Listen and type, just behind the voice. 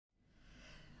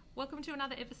Welcome to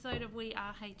another episode of We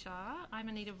Are HR. I'm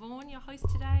Anita Vaughan, your host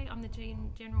today. I'm the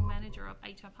General Manager of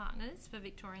HR Partners for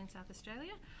Victoria and South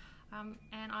Australia.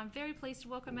 And I'm very pleased to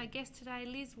welcome our guest today,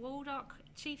 Liz Waldock,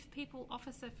 Chief People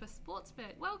Officer for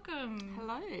Sportsbet. Welcome.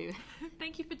 Hello.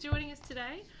 Thank you for joining us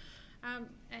today.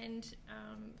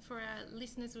 For our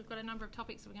listeners, we've got a number of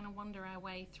topics we're going to wander our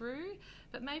way through.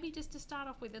 But maybe just to start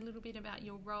off with a little bit about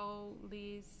your role,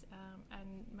 Liz,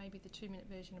 and maybe the 2-minute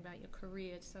version about your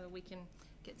career so that we can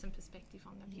get some perspective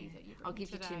on the view that you've I'll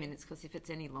give today. you 2 minutes because if it's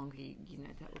any longer, you know,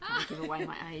 that will kind of give away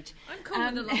my age. I'm cool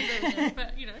with the long version,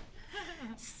 but you know.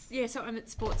 Yeah, so I'm at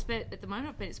Sportsbet at the moment.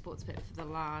 I've been at Sportsbet for the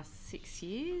last 6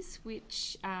 years,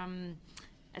 which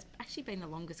has actually been the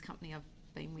longest company I've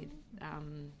been with,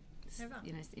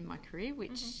 you know, in my career,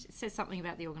 which says something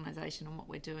about the organisation and what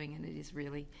we're doing, and it is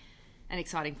really an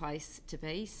exciting place to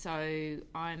be. So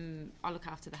I look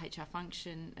after the HR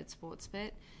function at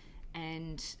Sportsbet.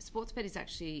 And Sportsbet is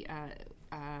actually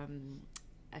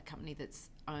a company that's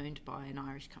owned by an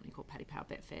Irish company called Paddy Power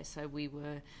Betfair. So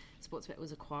Sportsbet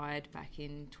was acquired back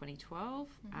in 2012,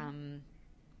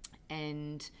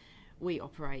 and we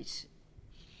operate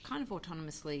kind of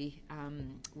autonomously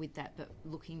with that, but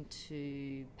looking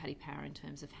to Paddy Power in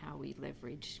terms of how we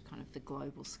leverage kind of the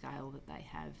global scale that they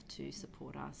have to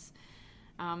support us.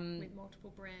 With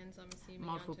multiple brands, I'm assuming.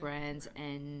 Multiple brands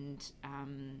and...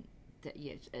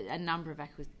 a number of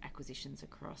acquisitions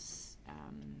across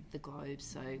the globe.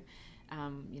 So,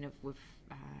 you know, we've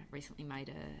recently made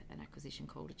an acquisition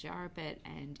called Jarabet,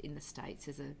 and in the States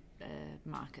there's a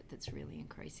market that's really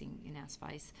increasing in our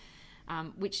space,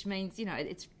 which means, you know,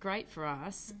 it's great for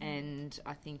us. And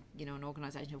I think, you know, an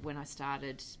organisation of when I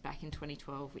started back in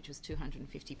 2012, which was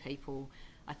 250 people,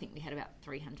 I think we had about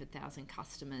 300,000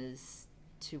 customers,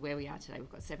 to where we are today. We've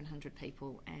got 700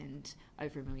 people and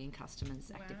over 1 million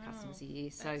customers, active customers a year.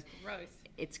 So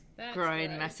it's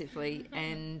grown massively.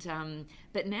 And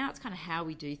but now it's kind of how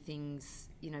we do things,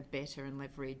 you know, better and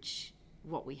leverage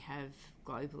what we have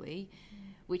globally,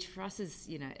 which for us is,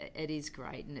 you know, it is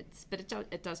great. And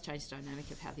it does change the dynamic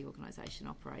of how the organisation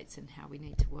operates and how we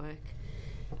need to work.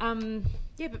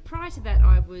 But prior to that,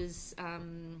 I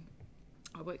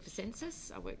worked for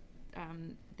Census. I worked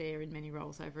there in many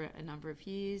roles over a number of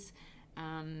years,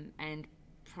 and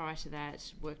prior to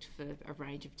that worked for a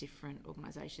range of different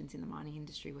organisations in the mining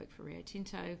industry. Worked for Rio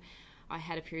Tinto. I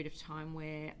had a period of time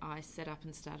where I set up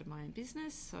and started my own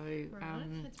business. So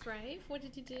that's brave. What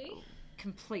did you do?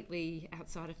 Completely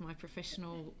outside of my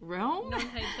professional realm.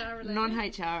 Non-HR related?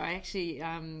 Non-HR. I actually,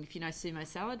 if you know Sumo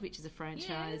Salad, which is a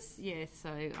franchise, so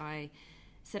I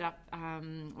set up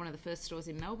one of the first stores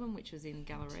in Melbourne, which was in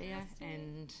Galleria,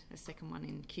 and a second one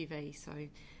in QV. So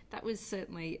that was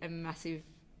certainly a massive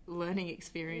learning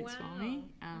experience for me.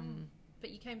 But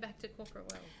you came back to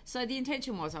corporate world. So the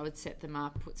intention was I would set them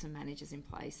up, put some managers in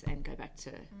place, and go back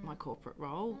to my corporate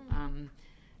role.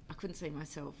 I couldn't see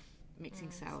myself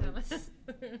mixing salads,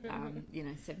 you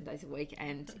know, 7 days a week.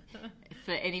 And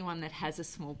for anyone that has a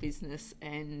small business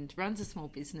and runs a small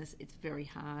business, it's very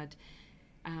hard.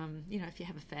 You know, if you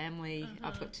have a family,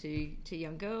 I've got two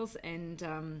young girls, and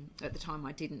at the time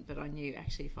I didn't, but I knew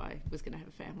actually if I was going to have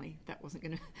a family, that wasn't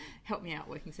going to help me out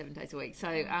working 7 days a week.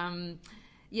 So,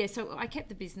 so I kept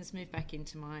the business, moved back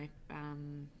into my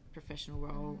professional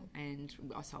role, and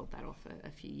I sold that off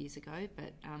a few years ago.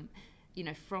 But, you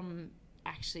know, from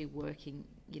actually working,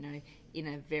 you know, in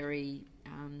a very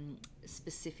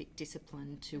specific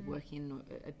discipline to working in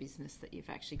a business that you've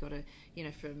actually got to, you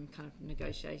know, from kind of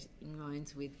negotiating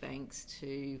loans with banks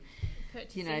to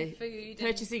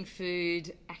purchasing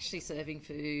food, actually serving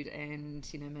food, and,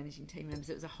 you know, managing team members.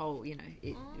 It was a whole, you know,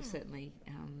 it certainly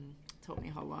taught me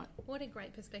a whole lot. What a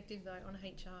great perspective though on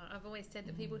HR. I've always said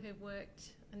that people who've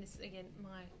worked, and this is again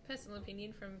my personal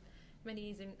opinion from many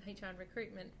years in HR and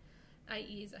recruitment, 8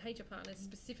 years at HR Partners,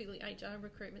 specifically HR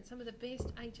recruitment, some of the best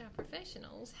HR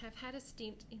professionals have had a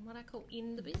stint in what I call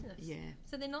in the business. Yeah.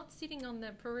 So they're not sitting on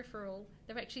the peripheral,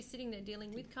 they're actually sitting there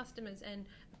dealing with customers and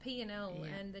P&L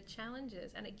and the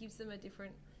challenges, and it gives them a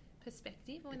different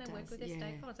perspective when they work with their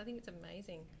stakeholders. I think it's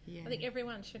amazing. Yeah. I think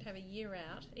everyone should have a year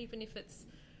out, even if it's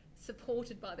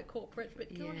supported by the corporate,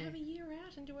 but go and have a year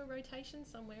out and do a rotation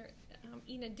somewhere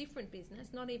in a different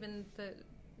business, not even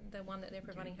the one that they're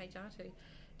providing HR to.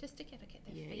 Just to get their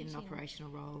feet in an operational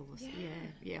role.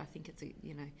 I think it's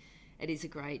it is a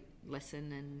great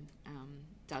lesson, and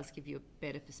does give you a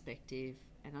better perspective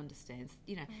and understands,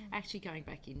 you know, actually going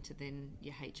back into then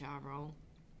your HR role,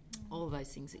 all of those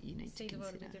things that you need to consider. See the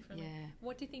world a bit differently. Yeah.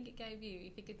 What do you think it gave you?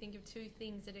 If you could think of 2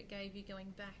 things that it gave you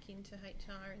going back into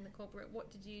HR in the corporate,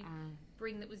 what did you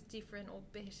bring that was different or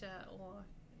better or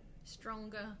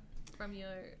stronger from your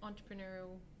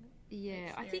entrepreneurial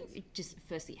Yeah, I think just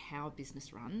firstly how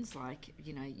business runs, like,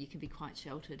 you know, you can be quite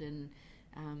sheltered and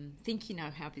think you know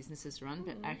how businesses run,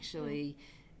 but actually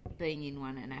being in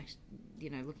one and you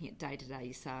know, looking at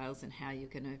day-to-day sales and how you're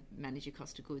going to manage your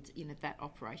cost of goods, you know, that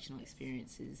operational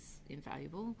experience is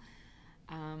invaluable.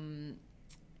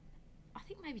 I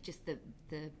think maybe just the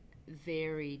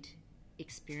varied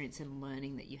experience and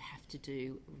learning that you have to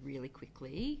do really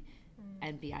quickly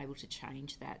and be able to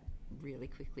change that really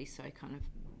quickly. So kind of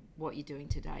what you're doing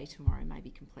today, tomorrow may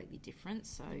be completely different.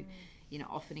 So, you know,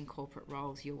 often in corporate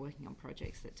roles, you're working on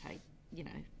projects that take, you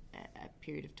know, a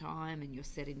period of time, and you're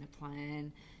setting a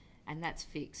plan and that's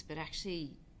fixed. But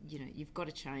actually, you know, you've got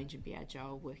to change and be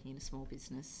agile working in a small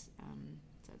business.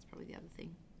 So that's probably the other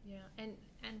thing. Yeah. And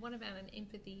what about an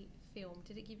empathy film?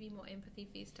 Did it give you more empathy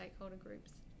for your stakeholder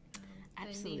groups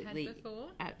than you had before?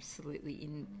 Absolutely.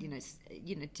 In you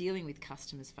know, dealing with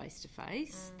customers face to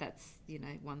face, that's, you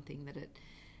know, one thing that it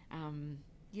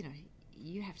you know,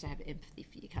 you have to have empathy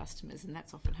for your customers, and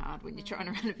that's often hard when you're trying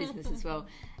to run a business as well.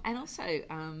 And also,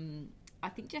 I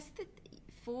think just that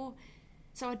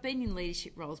so I'd been in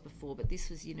leadership roles before, but this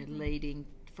was, you know, leading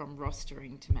from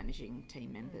rostering to managing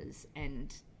team members.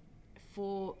 And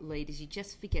for leaders, you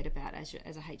just forget about, as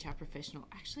a HR professional,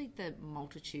 actually the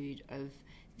multitude of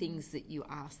things that you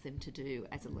ask them to do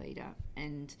as a leader.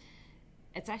 And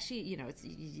it's actually, you know,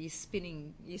 you're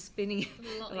spinning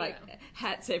like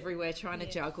hats everywhere, trying to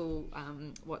juggle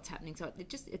what's happening. So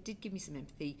it did give me some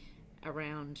empathy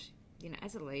around, you know,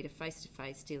 as a leader, face to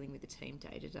face, dealing with the team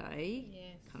day to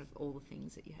day, kind of all the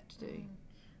things that you had to do.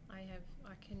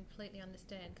 I completely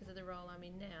understand, because of the role I'm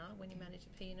in now. When you manage a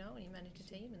P&L and you manage a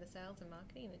team, and the sales and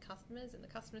marketing and the customers and the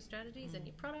customer strategies and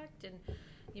your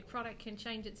product can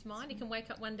change its mind. It can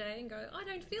wake up one day and go, I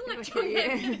don't feel like doing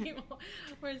that anymore.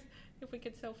 Whereas if we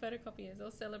could sell photocopiers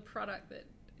or sell a product that,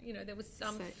 you know, there was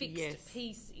some fixed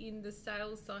piece in the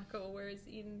sales cycle, whereas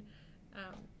in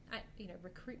you know,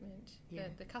 recruitment,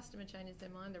 the customer changes their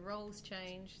mind, the roles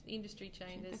change, the industry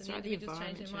changes, and the individuals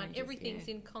change their mind. Everything's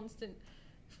in constant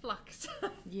flux.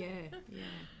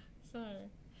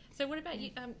 So what about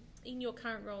you in your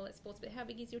current role at Sportsbet? How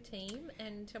big is your team?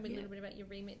 And tell me a little bit about your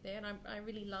remit there. And I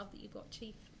really love that you've got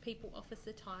Chief People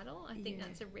Officer title. I think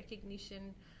that's a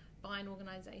recognition by an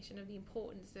organisation of the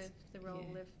importance of the role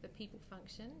of the people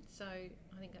function. So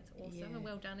I think that's awesome, and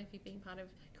well done if you've been part of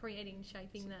creating and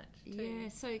shaping that too. Yeah,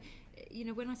 so, you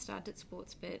know, when I started at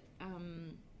Sportsbet,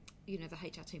 you know, the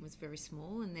HR team was very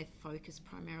small, and their focus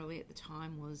primarily at the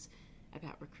time was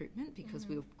about recruitment, because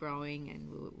we were growing and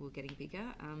we were getting bigger.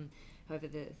 However,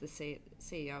 the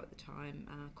CEO at the time,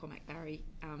 Cormac Barry,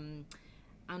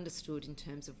 understood in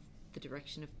terms of the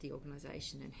direction of the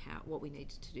organisation and what we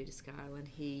needed to do to scale, and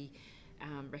he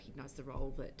recognised the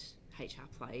role that HR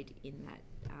played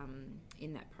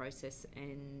in that process,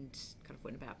 and kind of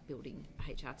went about building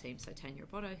a HR team. So Tanya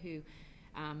Roboto, who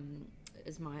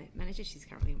is my manager, she's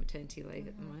currently on maternity leave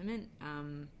at the moment.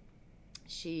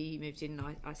 She moved in,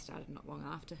 and I started not long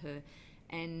after her,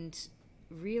 and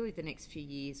really the next few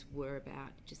years were about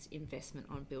just investment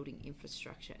on building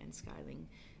infrastructure and scaling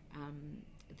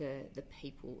the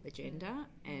people agenda.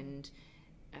 And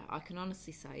I can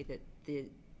honestly say that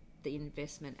the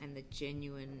investment and the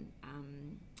genuine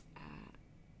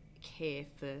care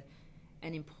for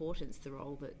and importance, the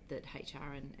role that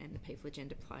HR and the people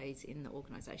agenda plays in the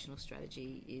organisational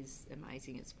strategy is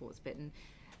amazing at Sportsbet. And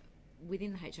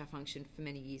within the HR function, for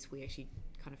many years, we actually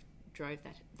kind of drove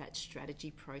that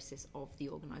strategy process of the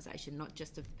organisation, not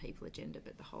just of the people agenda,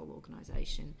 but the whole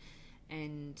organisation.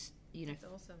 And, you know,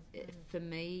 that's awesome. For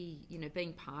me, you know,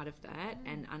 being part of that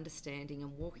and understanding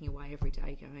and walking away every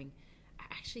day going, I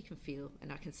actually can feel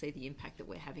and I can see the impact that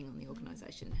we're having on the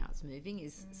organisation and how it's moving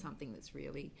is something that's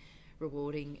really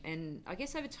rewarding. And I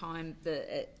guess over time,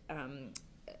 the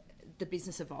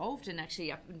business evolved, and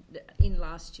actually in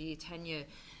last year, Tanya,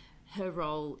 her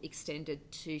role extended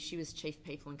to, she was Chief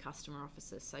People and Customer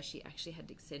Officer, so she actually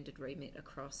had extended remit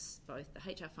across both the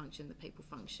HR function, the people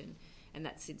function, and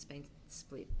that's since been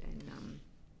split, and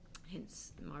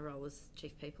hence my role as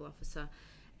Chief People Officer.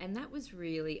 And that was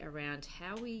really around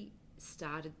how we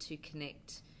started to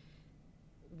connect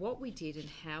what we did and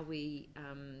how we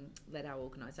led our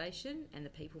organisation and the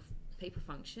people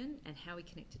function, and how we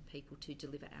connected people to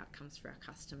deliver outcomes for our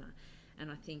customer. And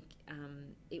I think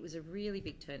it was a really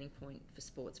big turning point for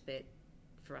Sportsbet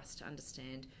for us to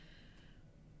understand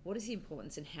what is the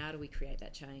importance and how do we create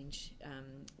that change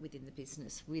within the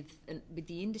business. With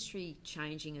the industry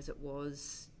changing as it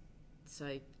was, so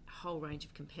a whole range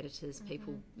of competitors,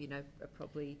 people, you know, are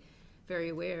probably very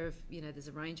aware of, there's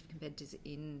a range of competitors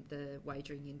in the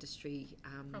wagering industry,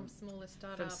 from smaller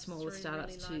startups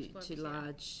to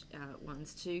large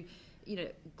ones, to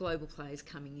global players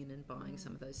coming in and buying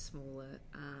some of those smaller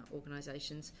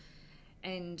organisations.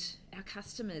 And our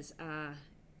customers are,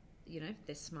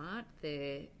 they're smart,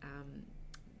 they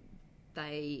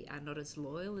are not as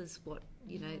loyal as what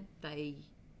they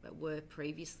were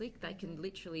previously. They can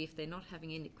literally, if they're not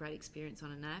having any great experience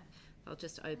on an app, they'll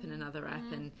just open another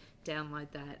app and download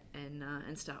that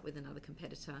and start with another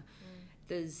competitor.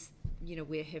 There's,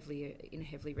 we're in a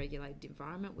heavily regulated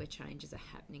environment where changes are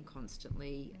happening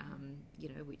constantly,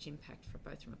 which impact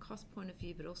from a cost point of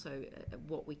view, but also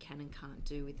what we can and can't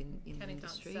do within the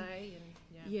industry. Can't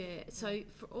say So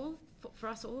for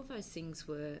us, all of those things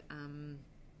were,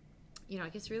 I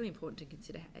guess really important to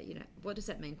consider. What does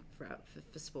that mean for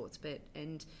Sportsbet,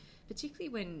 and particularly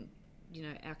when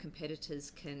our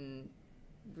competitors can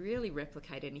really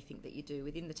replicate anything that you do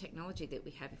within the technology that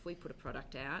we have. If we put a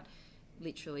product out,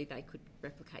 literally they could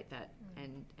replicate that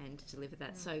and deliver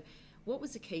that. So what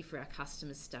was the key for our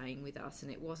customers staying with us?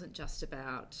 And it wasn't just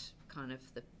about kind of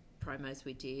the promos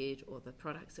we did or the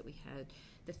products that we had.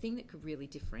 The thing that could really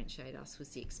differentiate us was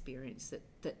the experience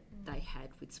that they had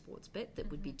with Sportsbet that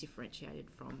would be differentiated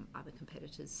from other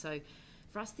competitors. So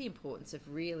for us, the importance of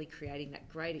really creating that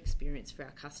great experience for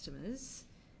our customers,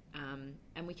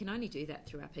 and we can only do that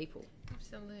through our people.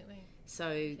 Absolutely.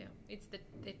 So it's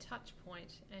their touch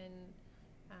point, and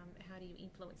how do you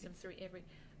influence them through every.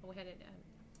 We had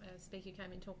a speaker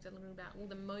came and talked a little about all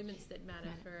the moments that matter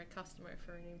for a customer,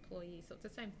 for an employee. So it's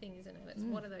the same thing, isn't it? It's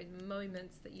what are those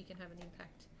moments that you can have an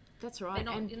impact. That's right.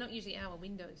 They're not usually hour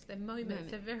windows. They're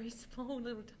moments. They're very small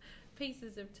little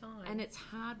pieces of time. And it's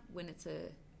hard when it's a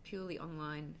purely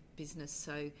online business.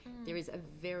 So there is a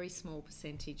very small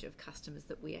percentage of customers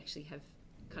that we actually have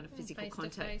kind of physical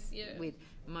contact with.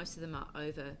 Most of them are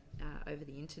over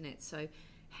the internet. So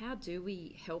how do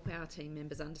we help our team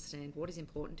members understand what is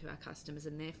important to our customers,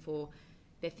 and therefore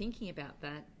they're thinking about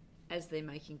that as they're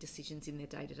making decisions in their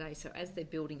day-to-day. So as they're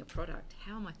building a product,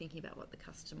 how am I thinking about what the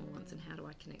customer wants, and how do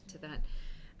I connect to that?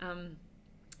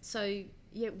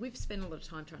 We've spent a lot of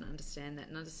time trying to understand that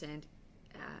and understand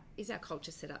is our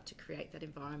culture set up to create that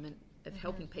environment of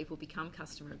helping people become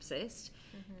customer obsessed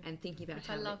and thinking about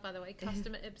I love, by the way,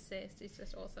 customer obsessed is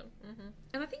just awesome.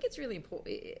 And I think it's really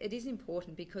important. It is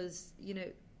important because,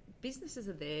 businesses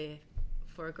are there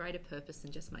for a greater purpose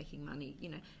than just making money.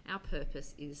 Our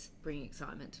purpose is bringing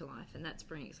excitement to life, and that's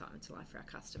bringing excitement to life for our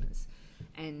customers.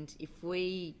 And if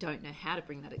we don't know how to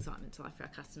bring that excitement to life for our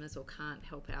customers, or can't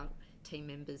help our team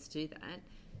members do that,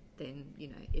 then,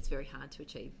 it's very hard to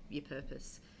achieve your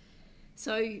purpose.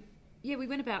 So, we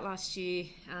went about last year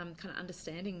kind of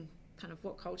understanding kind of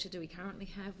what culture do we currently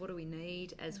have, what do we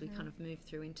need as we kind of move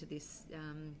through into this,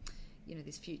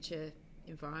 this future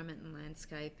environment and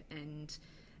landscape, and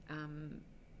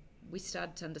we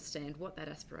started to understand what that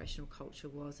aspirational culture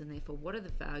was, and therefore what are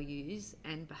the values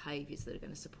and behaviours that are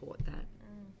going to support that.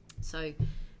 So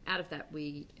out of that,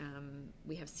 we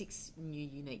have 6 new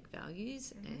unique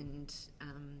values, and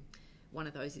one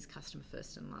of those is customer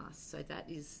first and last. So that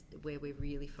is where we're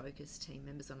really focused, team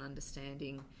members, on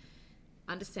understanding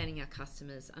our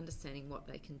customers, understanding what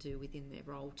they can do within their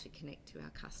role to connect to our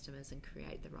customers and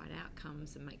create the right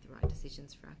outcomes and make the right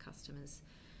decisions for our customers.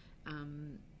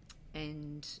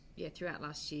 Throughout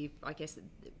last year, I guess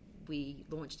we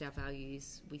launched our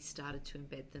values, we started to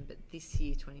embed them, but this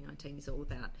year, 2019, is all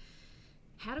about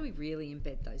how do we really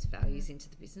embed those values into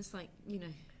the business?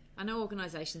 I know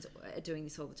organisations are doing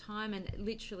this all the time, and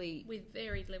literally with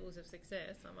varied levels of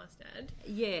success, I must add.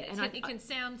 It can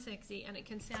sound sexy, and it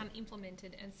can sound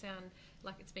implemented and sound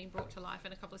like it's been brought to life,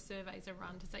 and a couple of surveys are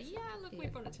run to say, we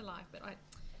brought it to life. But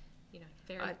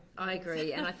I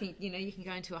agree, and I think you can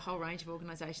go into a whole range of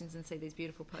organisations and see these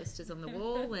beautiful posters on the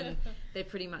wall, and they're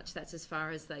pretty much that's as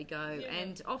far as they go.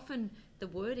 And often the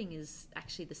wording is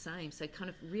actually the same, so kind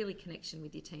of really connection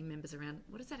with your team members around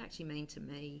what does that actually mean to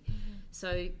me.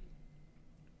 So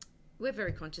we're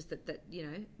very conscious that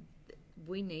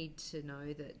we need to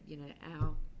know that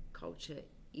our culture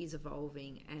is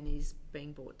evolving and is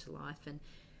being brought to life, and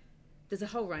there's a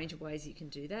whole range of ways you can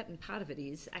do that, and part of it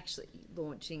is actually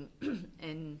launching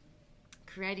and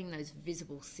creating those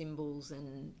visible symbols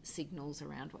and signals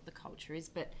around what the culture is,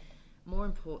 but more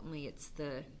importantly, it's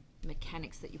the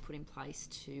mechanics that you put in place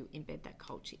to embed that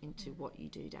culture into what you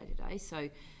do day to day. So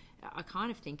I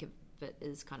kind of think of it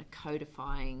as kind of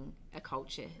codifying a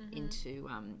culture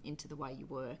into the way you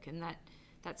work, and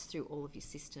that's through all of your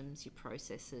systems, your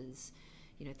processes,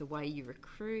 the way you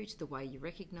recruit, the way you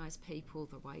recognise people,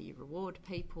 the way you reward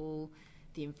people,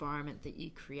 the environment that you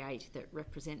create that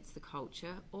represents the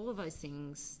culture, all of those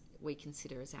things we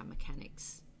consider as our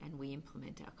mechanics, and we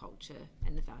implement our culture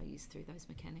and the values through those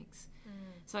mechanics.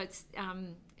 So it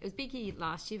was big year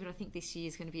last year, but I think this year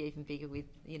is going to be even bigger with,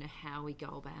 you know, how we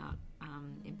go about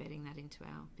embedding that into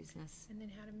our business. And then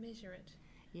how to measure it.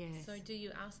 Yes. So do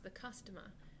you ask the customer,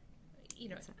 you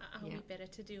know, are we better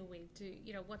to deal with?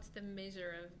 What's the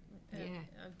measure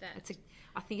of that?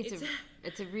 I think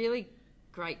it's a really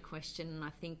great question, and I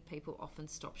think people often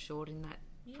stop short in that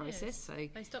process. So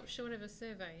they stop short of a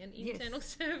survey, an internal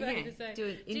survey to say,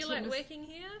 do you like working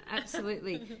here?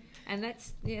 Absolutely. And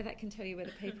that can tell you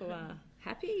whether people are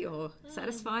happy or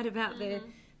satisfied about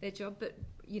their job. But,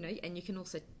 you know, and you can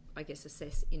also, I guess,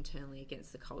 assess internally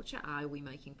against the culture. Are we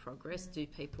making progress? Do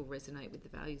people resonate with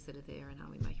the values that are there, and are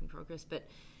we making progress? But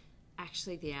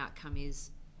actually the outcome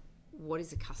is, what is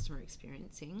the customer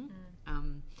experiencing?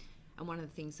 And one of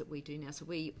the things that we do now, so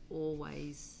we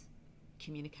always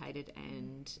communicated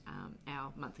and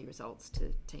our monthly results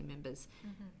to team members,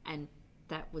 and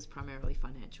that was primarily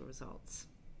financial results.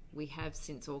 We have,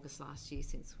 since August last year,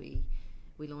 since we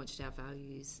launched our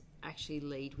values, actually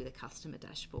lead with a customer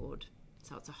dashboard.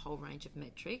 So it's a whole range of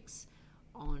metrics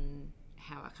on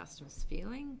how our customers are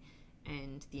feeling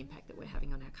and the impact that we're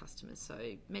having on our customers. So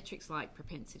metrics like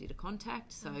propensity to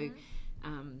contact. So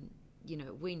you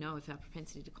know, we know if our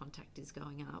propensity to contact is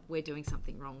going up, we're doing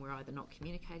something wrong. We're either not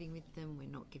communicating with them, we're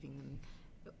not giving them,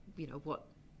 you know,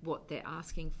 what they're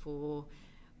asking for,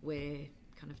 we're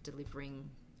kind of delivering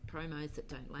promos that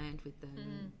don't land with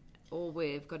them, or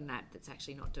we've got an app that's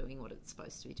actually not doing what it's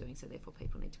supposed to be doing, so therefore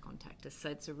people need to contact us. So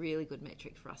it's a really good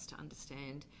metric for us to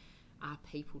understand, are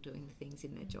people doing the things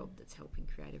in their job that's helping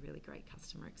create a really great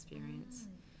customer experience.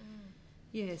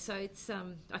 Yeah, so it's,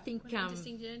 I think... What an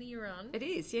interesting journey you're on. It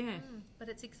is, yeah. But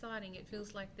it's exciting. It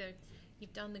feels like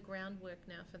you've done the groundwork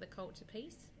now for the culture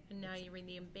piece, and now you're in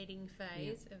the embedding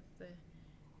phase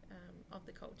of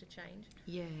the culture change.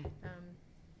 Yeah.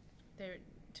 There are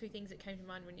two things that came to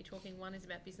mind when you're talking. One is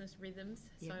about business rhythms.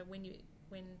 So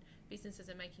when businesses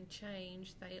are making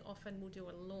change, they often will do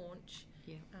a launch,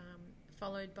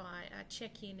 followed by a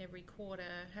check-in every quarter,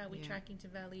 how are we tracking to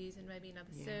values, and maybe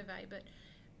another survey. But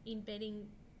embedding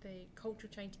the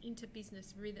cultural change into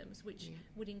business rhythms, which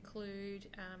would include,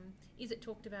 is it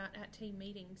talked about at team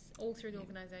meetings all through the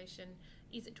organisation?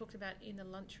 Is it talked about in the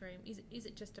lunchroom? Is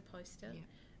it just a poster?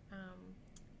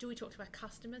 Do we talk to our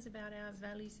customers about our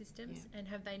value systems, and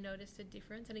have they noticed a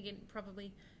difference? And again,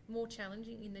 probably more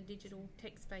challenging in the digital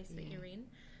tech space that you're in,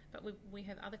 but we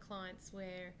have other clients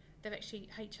where they've actually,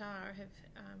 HR have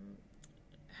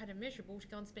had a measurable to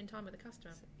go and spend time with the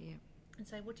customer. And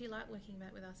say, what do you like working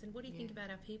about with us, and what do you think about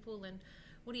our people, and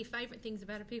what are your favourite things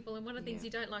about our people, and what are the things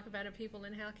you don't like about our people,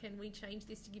 and how can we change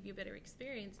this to give you a better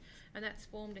experience? And that's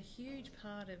formed a huge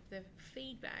part of the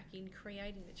feedback in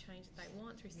creating the change that they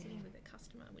want through sitting with the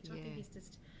customer, which I think is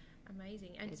just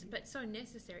amazing, and but so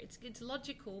necessary. It's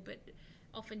logical, but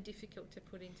often difficult to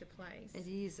put into place. It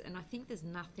is, and I think there's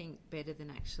nothing better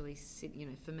than actually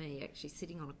for me, actually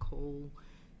sitting on a call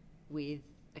with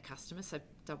a customer, so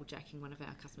double-jacking one of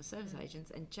our customer service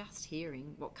agents, and just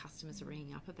hearing what customers are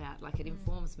ringing up about. Like, it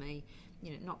informs me,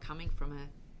 you know, not coming from a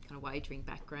kind of wagering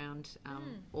background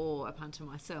or a punter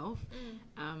myself,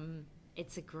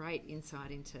 it's a great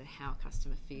insight into how a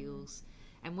customer feels.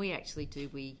 And we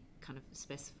kind of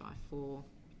specify for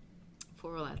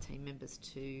all our team members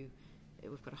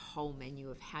we've got a whole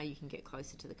menu of how you can get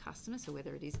closer to the customer. So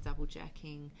whether it is double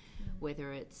jacking,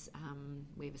 whether it's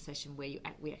we have a session where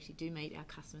we actually do meet our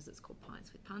customers. It's called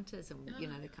Pints with Punters, and you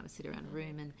know, they kind of sit around a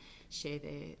room and share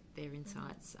their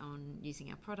insights on using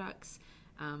our products.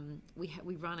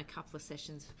 We run a couple of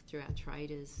sessions through our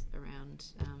traders around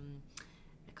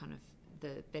kind of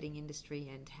the betting industry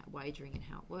and wagering and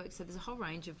how it works. So there's a whole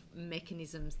range of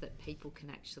mechanisms that people can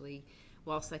actually,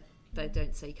 whilst they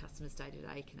don't see customers day to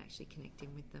day, can actually connect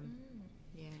in with them.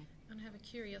 And I have a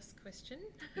curious question.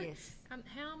 Yes.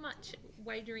 How much of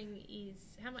wagering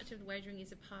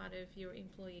is a part of your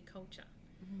employee culture?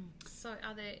 So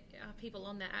are people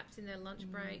on their apps in their lunch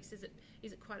breaks? Is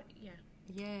it quite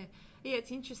Yeah,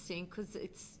 it's interesting because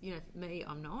it's, you know, me,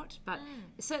 I'm not, but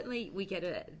certainly we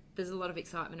get there's a lot of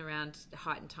excitement around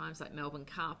heightened times like Melbourne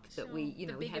Cup that we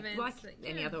have, like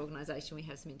any other organisation, we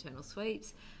have some internal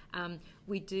sweeps.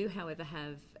 We do, however,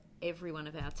 have every one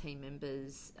of our team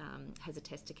members has a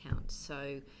test account,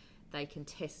 so they can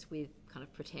test with kind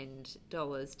of pretend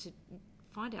dollars to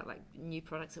find out like new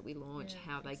products that we launch,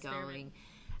 how they're going.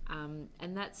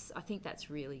 And I think that's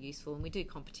really useful, and we do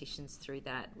competitions through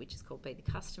that, which is called Be the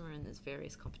Customer, and there's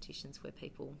various competitions where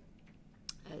people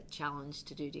challenged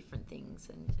to do different things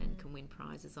and can win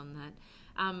prizes on that.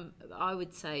 I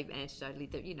would say anecdotally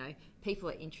that, you know, people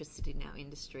are interested in our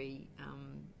industry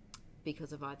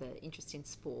because of either interest in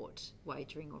sport,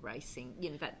 wagering or racing.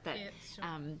 You know,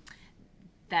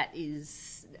 that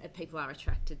is, people are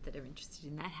attracted that are interested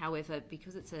in that. However,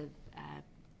 because it's a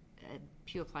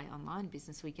pure play online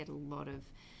business, we get a lot of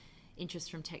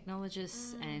interest from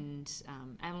technologists and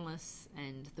analysts,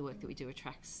 and the work that we do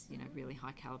attracts, you know, really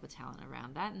high caliber talent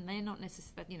around that, and they're not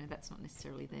necessarily, you know, that's not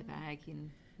necessarily their bag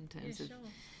in terms of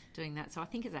doing that. So I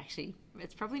think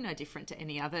it's probably no different to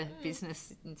any other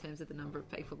business in terms of the number of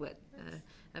people that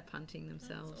are punting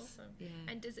themselves. That's awesome. Yeah.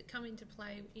 And does it come into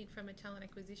play from a talent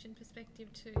acquisition perspective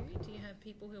too? Do you have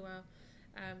people who are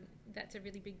that's a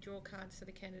really big draw card for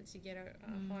the candidates? You get are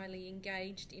highly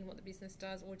engaged in what the business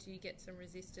does, or do you get some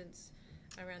resistance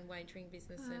around wagering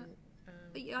business and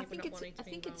yeah, I think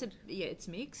it's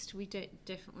mixed. We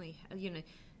definitely, you know,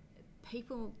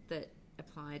 people that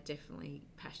apply are definitely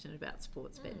passionate about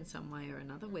Sportsbet in some way or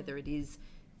another, whether it is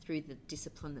through the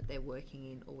discipline that they're working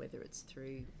in or whether it's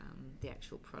through the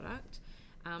actual product.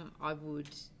 I would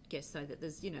guess though that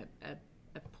there's, you know,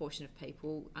 a portion of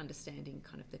people understanding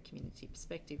kind of the community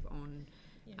perspective on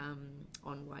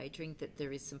wagering, that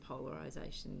there is some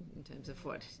polarisation in terms of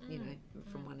what, you know,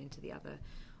 from one end to the other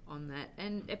on that,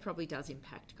 and it probably does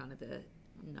impact kind of the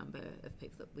number of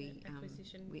people that we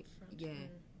acquisition front.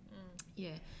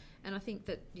 Yeah, and I think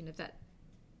that, you know, that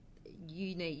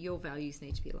your values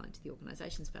need to be aligned to the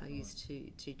organisation's values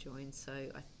to join.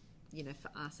 So you know,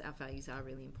 for us, our values are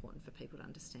really important for people to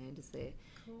understand as they're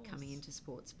coming into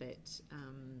Sportsbet.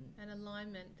 And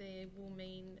alignment there will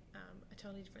mean a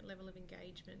totally different level of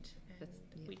engagement,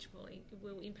 and which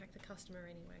will impact the customer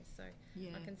anyway. So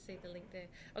I can see the link there.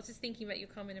 I was just thinking about your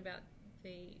comment about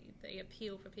the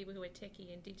appeal for people who are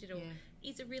techie and digital.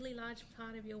 Is a really large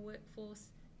part of your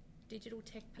workforce digital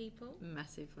tech people?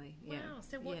 Massively, yeah. Wow.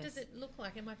 So what does it look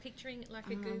like? Am I picturing like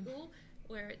a Google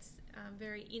where it's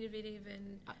very innovative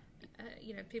and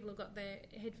you know, people have got their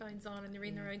headphones on and they're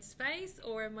in their own space,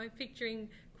 or am I picturing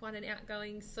quite an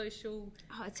outgoing social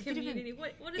community?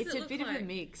 What does it look like? It's a bit of a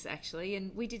mix, actually,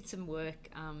 and we did some work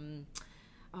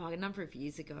a number of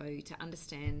years ago to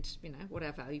understand, you know, what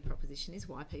our value proposition is,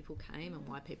 why people came and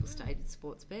why people stayed at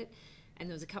Sportsbet. And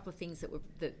there was a couple of things that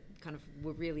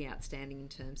were really outstanding in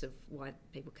terms of why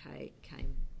people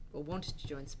came or wanted to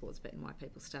join Sportsbet and why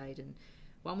people stayed. And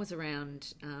one was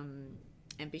around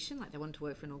ambition, like they wanted to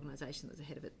work for an organisation that was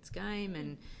ahead of its game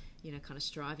and, you know, kind of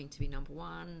striving to be number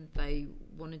one. They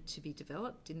wanted to be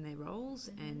developed in their roles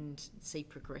and see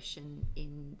progression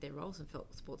in their roles, and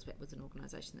felt Sportsbet was an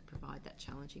organisation that provided that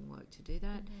challenging work to do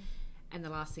that. And the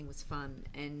last thing was fun,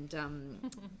 and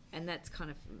that's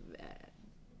kind of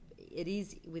it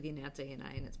is within our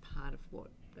DNA, and it's part of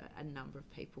what a number of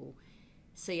people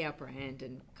see our brand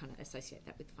and kind of associate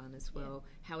that with fun as well.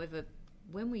 However,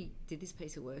 when we did this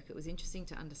piece of work, it was interesting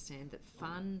to understand that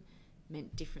fun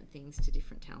meant different things to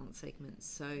different talent segments.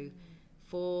 So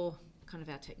for kind of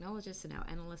our technologists and our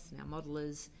analysts and our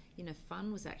modelers, you know,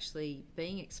 fun was actually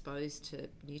being exposed to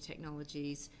new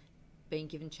technologies, being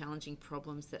given challenging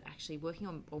problems, that actually working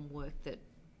on work that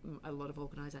a lot of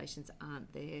organisations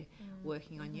aren't there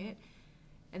working on yet.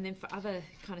 And then for other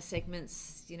kind of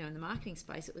segments, you know, in the marketing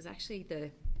space, it was actually the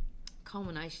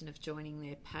culmination of joining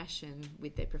their passion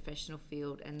with their professional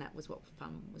field, and that was what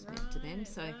fun was meant to them.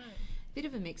 So a bit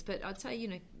of a mix, but I'd say, you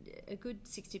know, a good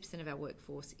 60% of our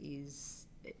workforce is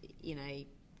in a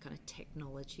kind of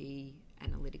technology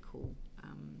analytical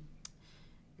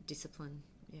discipline.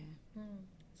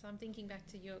 So I'm thinking back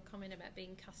to your comment about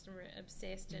being customer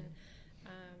obsessed, and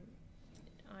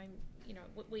you know,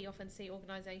 we often see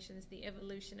organisations, the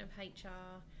evolution of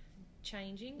HR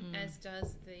changing, as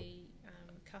does the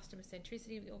customer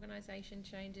centricity of the organisation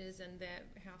changes, and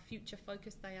how future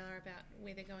focused they are about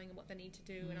where they're going and what they need to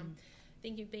do. And I'm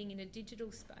thinking of being in a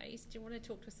digital space. Do you want to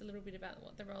talk to us a little bit about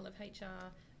what the role of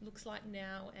HR looks like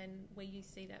now, and where you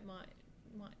see that might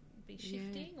be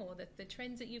shifting, or the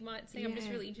trends that you might see? I'm just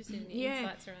really interested in the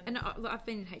insights around and that. I've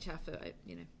been in HR for,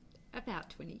 you know, about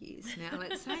 20 years now,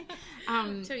 let's say.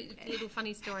 So a little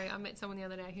funny story. I met someone the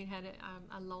other day who had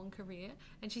a long career,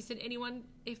 and she said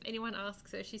if anyone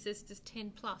asks her, she says just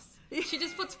 10 plus. She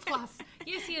just puts plus.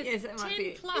 Yes,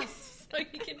 10 plus. So you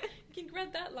can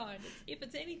grab that line. If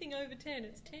it's anything over 10,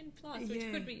 it's 10 plus, which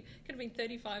could have been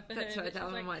 35 for her. That's right.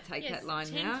 I might take that line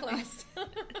 10 now. 10 plus.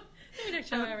 We don't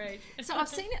show our age. So I've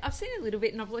seen it a little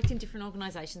bit, and I've worked in different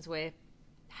organisations where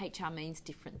HR means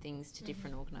different things to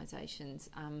different organisations.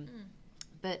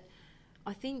 But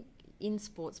I think in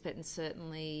Sportsbet, and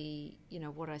certainly, you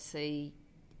know, what I see,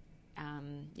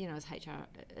 as HR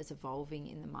is evolving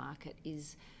in the market,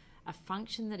 is a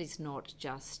function that is not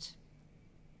just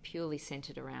purely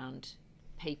centred around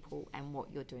people and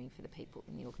what you're doing for the people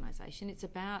in the organisation. It's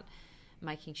about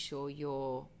making sure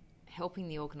you're helping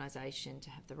the organisation to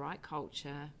have the right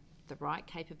culture, the right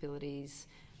capabilities,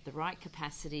 the right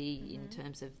capacity in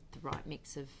terms of the right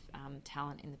mix of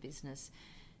talent in the business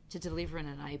to deliver and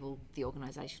enable the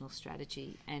organisational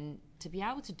strategy. And to be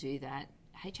able to do that,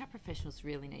 HR professionals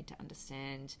really need to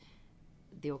understand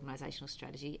the organisational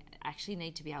strategy, actually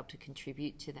need to be able to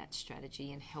contribute to that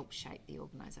strategy and help shape the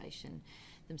organisation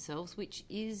themselves, which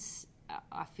is,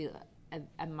 I feel,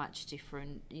 a much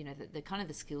different, the kind of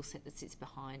the skill set that sits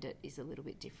behind it is a little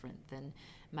bit different than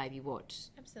maybe what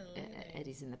it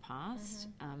is in the past.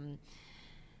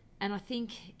 And I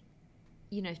think,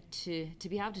 to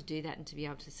be able to do that and to be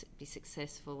able to be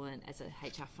successful and as a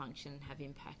HR function have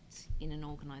impact in an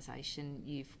organisation,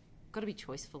 you've got to be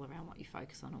choiceful around what you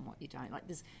focus on and what you don't. Like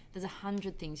there's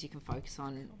 100 things you can focus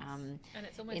on. And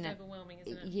it's almost overwhelming,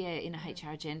 isn't it? Yeah, in a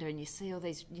HR agenda, and you see all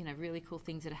these, really cool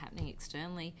things that are happening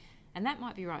externally. And that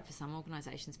might be right for some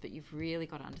organisations, but you've really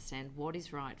got to understand what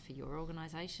is right for your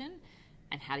organisation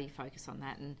and how do you focus on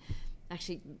that. And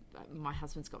actually, my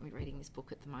husband's got me reading this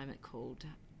book at the moment called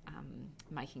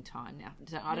Making Time. Now,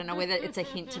 I don't know whether it's a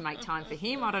hint to make time for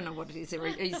him. I don't know what it is. Are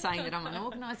you saying that I'm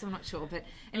unorganised? I'm not sure. But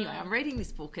anyway, I'm reading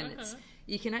this book and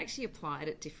you can actually apply it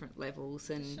at different levels.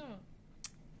 And,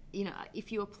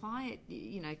 if you apply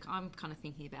it, I'm kind of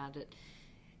thinking about it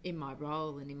in my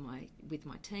role and with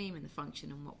my team and the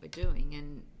function and what we're doing.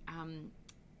 And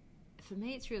for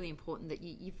me, it's really important that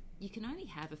you can only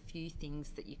have a few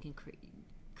things that you can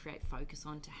create focus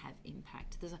on to have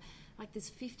impact. There's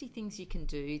 50 things you can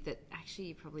do that actually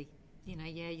you probably,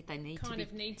 they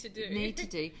need to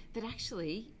do. But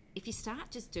actually, if you start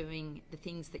just doing the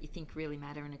things that you think really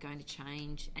matter and are going to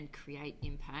change and create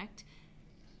impact,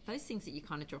 those things that you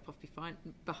kind of drop off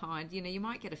behind, you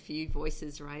might get a few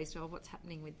voices raised, what's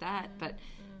happening with that? But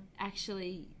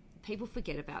actually, people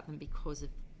forget about them because of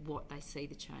what they see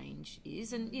the change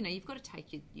is. And, you've got to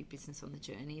take your business on the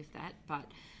journey of that.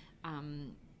 But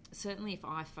certainly if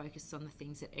I focused on the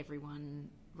things that everyone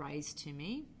raised to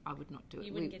me, I would not do it.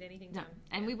 You wouldn't get anything done.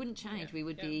 And we wouldn't change. Yeah. We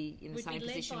would be in the same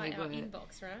position we were. We'd be led by our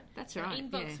inbox, right? That's right. Our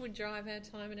inbox would drive our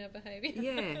time and our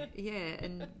behaviour. Yeah.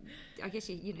 And I guess,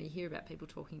 you hear about people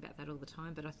talking about that all the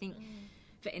time, but I think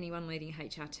for anyone leading a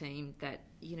HR team that,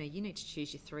 you need to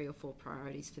choose your 3 or 4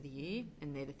 priorities for the year,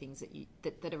 and they're the things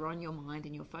that are on your mind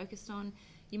and you're focused on.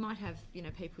 You might have,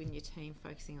 people in your team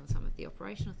focusing on some of the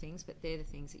operational things, but they're the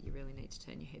things that you really need to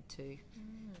turn your head to.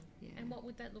 Yeah. And what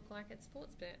would that look like at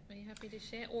Sportsbet? Are you happy to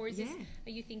share? Or are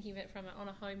you thinking of it on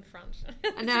a home front?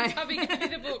 No. I've been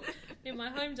given the book. In my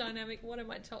home dynamic, what are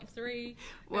my top 3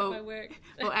 at my work?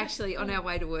 Well, actually, on our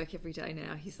way to work every day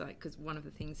now, he's like, because one of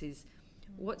the things is,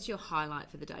 what's your highlight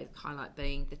for the day? The highlight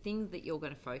being the thing that you're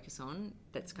going to focus on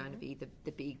that's going to be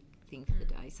the big thing for the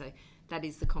day. So that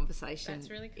is the conversation. That's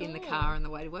really cool. In the car on the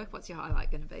way to work. What's your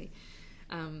highlight going to be?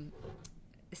 But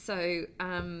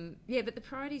the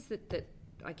priorities that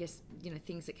I guess,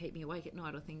 things that keep me awake at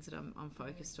night or things that I'm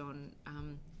focused on,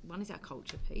 one is our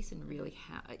culture piece, and really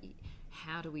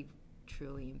how do we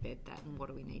truly embed that, and what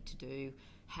do we need to do?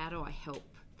 How do I help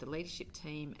the leadership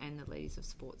team and the leaders of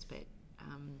Sportsbet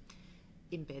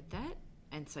embed that?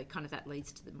 And so kind of that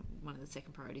leads to one of the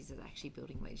second priorities is actually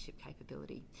building leadership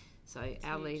capability. So it's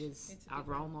our huge. Leaders are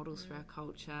role models for our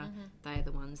culture. They are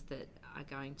the ones that are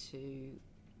going to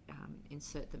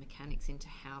insert the mechanics into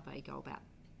how they go about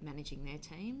managing their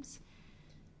teams.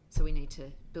 So we need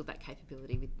to build that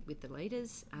capability with the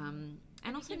leaders.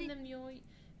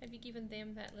 Have you given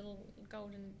them that little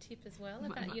golden tip as well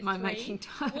about your my 3? making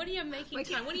time? What are your making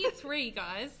time? What are your 3,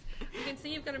 guys? You can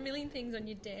see you've got a million things on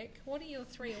your deck. What are your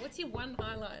 3? Or what's your one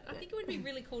highlight? I think it would be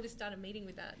really cool to start a meeting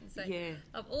with that and say,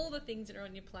 of all the things that are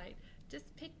on your plate, just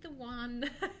pick the one.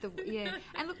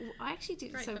 And look, I actually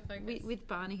did. So with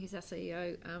Barney, who's our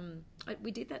CEO,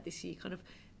 we did that this year. Kind of,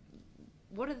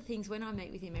 what are the things when I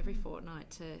meet with him every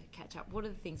fortnight to catch up? What are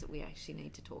the things that we actually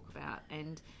need to talk about?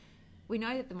 And we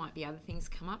know that there might be other things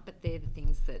come up, but they're the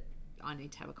things that I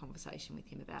need to have a conversation with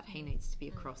him about. He needs to be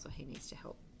across, or he needs to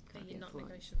help. They're not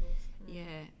negotiables.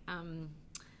 Yeah.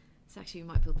 So actually, we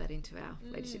might build that into our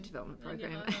leadership development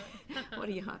program.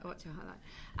 What's your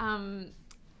highlight?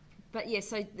 But yeah,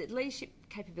 so the leadership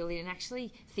capability and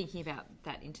actually thinking about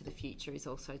that into the future is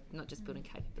also not just building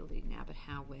capability now, but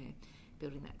how we're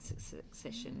building that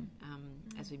succession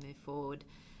as we move forward.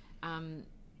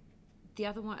 The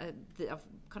other one, I've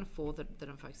kind of 4 that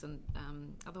I'm focused on.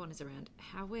 Other one is around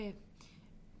how we're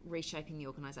reshaping the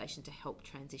organisation to help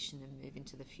transition and move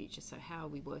into the future. So how are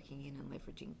we working in and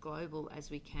leveraging global as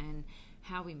we can?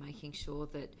 How are we making sure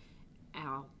that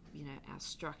our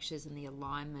structures and the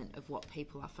alignment of what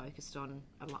people are focused on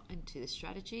align to the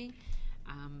strategy?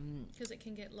 Because it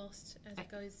can get lost as it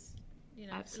goes,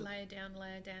 absolutely.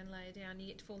 layer down. You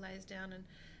get to 4 layers down and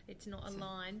it's not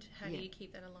aligned. How do you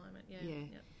keep that alignment? Yeah.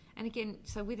 Yep. And again,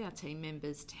 so with our team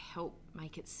members, to help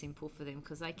make it simple for them,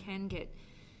 because they can get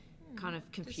kind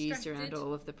of confused around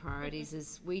all of the priorities,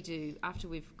 as we do after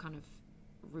we've kind of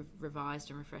revised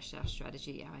and refreshed our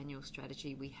strategy, our annual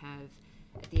strategy. We have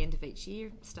at the end of each year,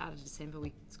 start of December,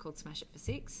 it's called Smash It for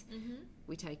 6.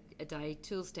 We take a day,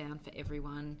 tools down for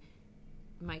everyone,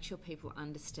 make sure people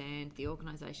understand the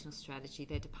organisational strategy,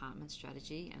 their department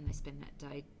strategy, and they spend that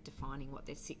day defining what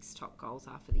their 6 top goals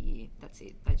are for the year. That's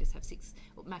it. They just have 6,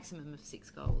 or maximum of 6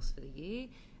 goals for the year,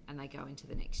 and they go into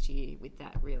the next year with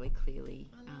that really clearly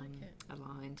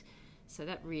aligned. So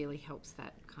that really helps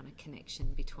that kind of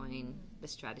connection between the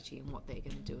strategy and what they're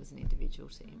going to do as an individual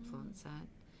to influence that.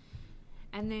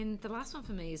 And then the last one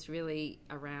for me is really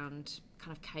around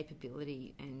kind of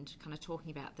capability and kind of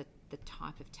talking about the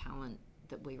type of talent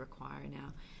that we require in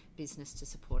our business to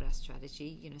support our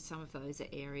strategy. Some of those are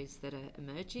areas that are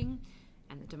emerging,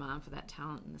 and the demand for that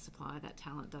talent and the supply of that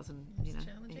talent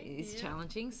is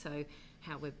challenging. So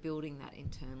how we're building that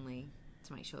internally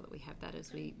to make sure that we have that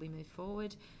as we move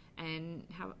forward, and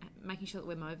how making sure that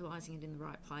we're mobilising it in the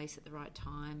right place at the right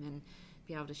time, and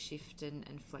be able to shift and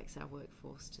flex our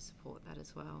workforce to support that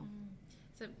as well.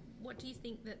 So what do you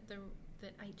think that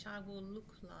that HR will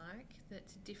look like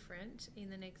that's different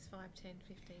in the next 5, 10,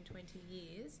 15, 20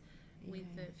 years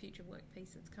with the future work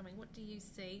piece that's coming? What do you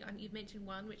see? You've mentioned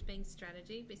one, which being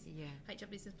strategy, HR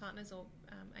business partners or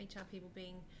HR people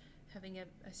having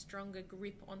a stronger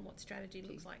grip on what strategy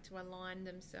looks like to align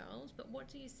themselves. But what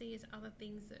do you see as other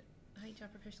things that HR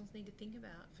professionals need to think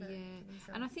about for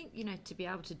themselves? And I think, to be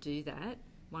able to do that,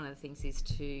 one of the things is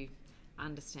to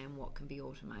understand what can be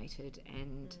automated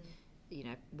and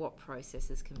what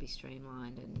processes can be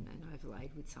streamlined and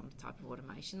overlaid with some type of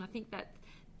automation. I think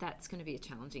that's going to be a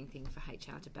challenging thing for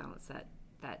HR to balance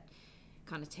that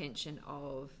kind of tension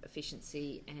of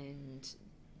efficiency and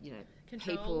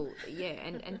control. People,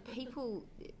 and people,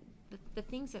 the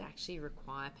things that actually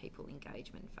require people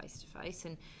engagement face to face.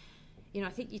 And I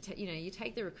think you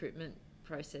take the recruitment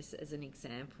process as an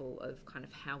example of kind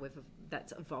of how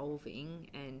that's evolving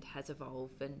and has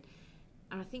evolved, and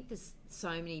I think there's so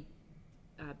many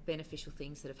beneficial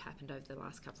things that have happened over the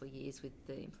last couple of years with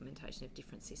the implementation of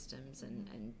different systems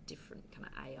and different kind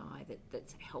of AI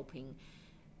that's helping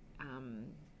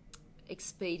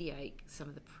expedite some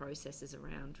of the processes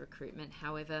around recruitment.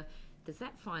 However, there's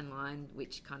that fine line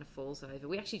which kind of falls over.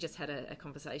 We actually just had a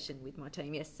conversation with my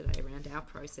team yesterday around our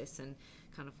process, and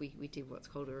kind of we did what's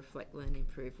called a reflect, learn,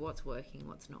 improve, what's working,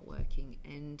 what's not working.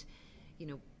 And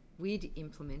we'd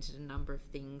implemented a number of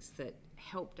things that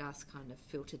helped us kind of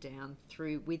filter down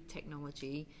through with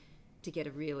technology to get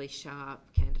a really sharp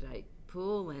candidate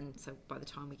pool, and so by the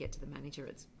time we get to the manager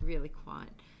it's really quite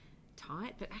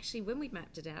tight. But actually when we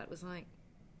mapped it out, it was like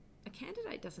a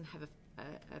candidate doesn't have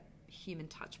a human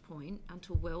touch point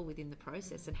until well within the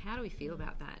process, and how do we feel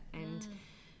about that? And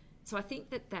so I think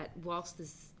that whilst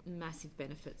there's massive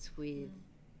benefits with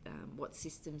what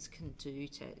systems can do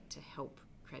to help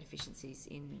create efficiencies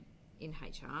in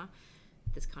HR,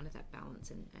 there's kind of that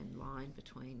balance and line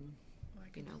between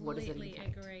what is it impact. I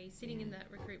completely agree. Sitting in that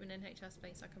recruitment and HR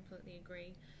space, I completely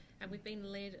agree. And we've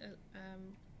been led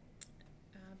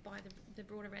by the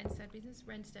broader Randstad business,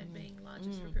 Randstad being the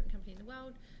largest recruitment company in the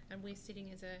world, and we're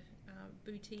sitting as a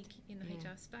boutique in the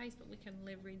HR space, but we can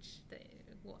leverage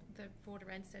what the broader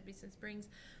Randstad business brings.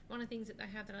 One of the things that they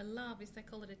have that I love is they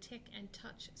call it a tech and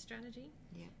touch strategy.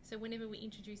 So whenever we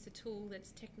introduce a tool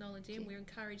that's technology, and we're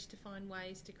encouraged to find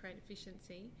ways to create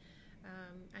efficiency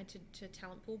and to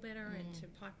talent pool better and to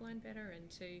pipeline better and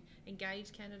to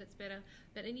engage candidates better,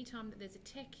 but any time that there's a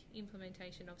tech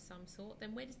implementation of some sort,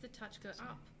 then where does the touch go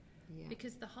up?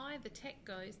 Because the higher the tech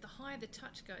goes, the higher the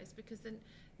touch goes, because then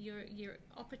your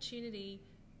opportunity,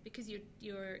 because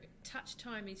your touch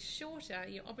time is shorter,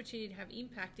 your opportunity to have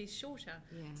impact is shorter.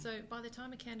 So by the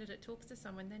time a candidate talks to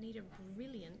someone, they need a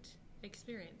brilliant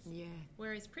experience.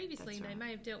 Whereas previously they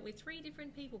may have dealt with 3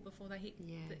 different people before they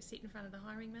sit in front of the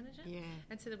hiring manager.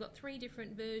 And so they've got 3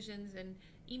 different versions and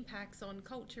impacts on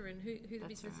culture and who the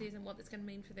business is and what that's going to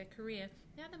mean for their career.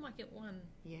 Now they might get 1.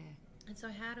 And so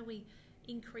how do we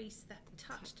increase that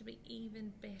touch to be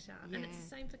even better? And it's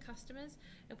the same for customers.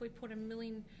 If we put 1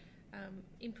 million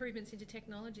improvements into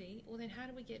technology, well then how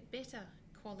do we get better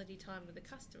quality time with the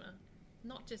customer?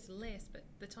 not just less, but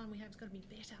the time we have has got to be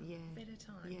better, better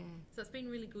time. Yeah. So it's been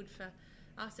really good for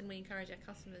us, and we encourage our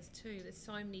customers too. There's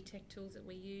so many tech tools that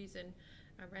we use, and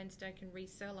Randstad can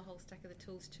resell a whole stack of the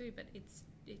tools too, but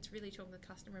it's really talking to the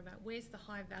customer about where's the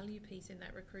high value piece in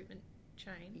that recruitment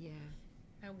chain. Yeah.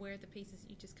 And where are the pieces that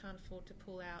you just can't afford to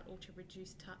pull out or to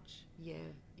reduce touch. Yeah.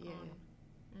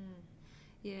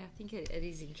 Yeah, I think it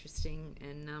is interesting,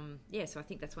 and so I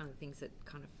think that's one of the things that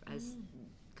kind of, as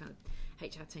kind of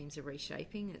HR teams are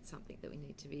reshaping, it's something that we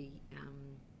need to be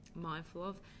mindful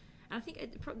of. And I think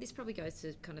this probably goes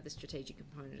to kind of the strategic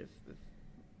component of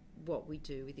what we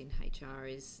do within HR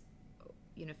is,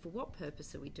 you know, for what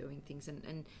purpose are we doing things?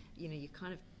 And you know, you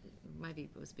kind of, maybe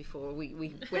it was before we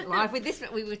went live with this,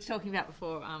 but we were talking about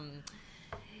before,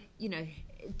 you know,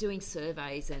 doing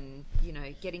surveys and, you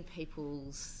know, getting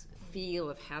people's feel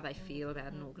of how they feel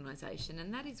about an organisation.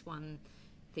 And that is one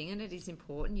thing, and it is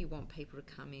important. You want people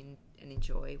to come in and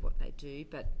enjoy what they do,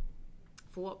 but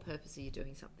for what purpose are you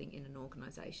doing something in an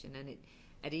organisation? And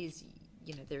it is,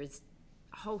 you know, there is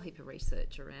a whole heap of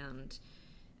research around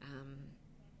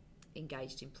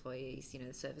engaged employees, you know,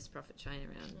 the service profit chain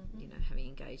around, you know, having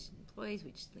engaged employees,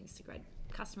 which links to great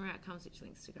customer outcomes, which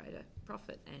links to greater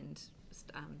profit and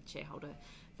shareholder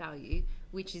value,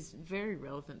 which is very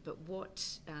relevant. But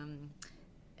what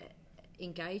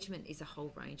engagement is a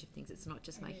whole range of things. It's not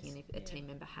just making a team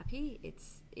member happy.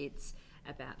 It's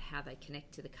about how they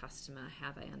connect to the customer,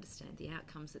 how they understand the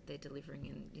outcomes that they're delivering,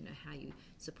 and, you know, how you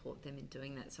support them in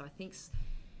doing that. So I think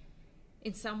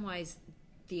in some ways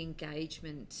the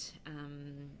engagement,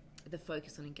 the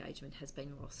focus on engagement has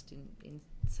been lost in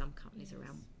some companies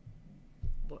around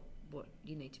what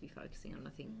you need to be focusing on.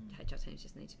 I think HR teams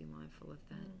just need to be mindful of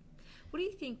that. What do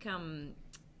you think, kind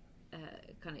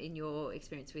of in your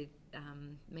experience with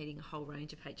meeting a whole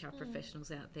range of HR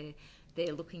professionals out there,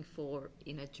 they're looking for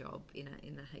in a job,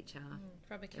 in the HR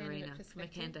from a candidate arena, perspective? from a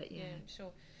candidate,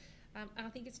 Sure. I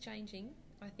think it's changing.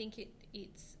 I think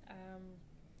it's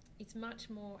much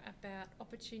more about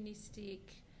opportunistic.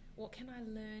 What can I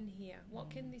learn here? What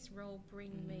can this role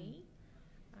bring me?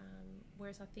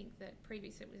 Whereas I think that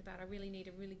previously it was about, I really need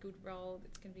a really good role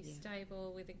that's going to be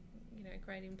stable with a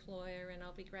great employer, and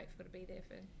I'll be grateful to be there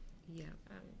for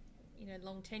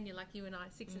long tenure like you and I,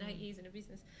 6 and 8 years in a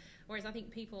business. Whereas I think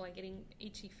people are getting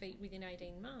itchy feet within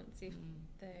 18 months if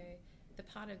the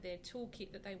part of their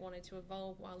toolkit that they wanted to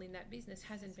evolve while in that business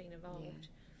hasn't been evolved.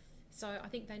 So I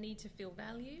think they need to feel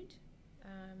valued.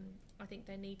 I think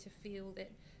they need to feel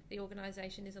that the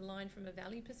organisation is aligned from a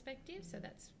value perspective. So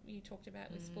that's, you talked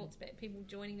about with Sportsbet, people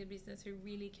joining the business who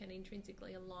really can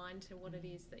intrinsically align to what it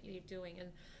is that you're doing, and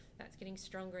that's getting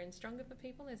stronger and stronger for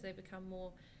people as they become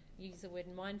more, use the word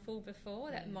mindful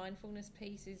before, that mindfulness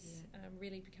piece is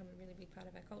really becoming a really big part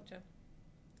of our culture.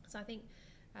 So I think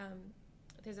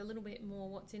there's a little bit more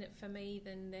what's in it for me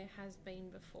than there has been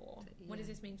before. What does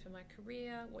this mean for my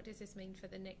career? What does this mean for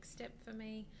the next step for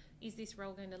me? Is this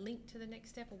role going to link to the next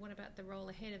step, or what about the role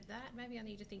ahead of that? Maybe I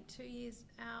need to think 2 years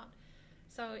out.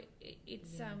 So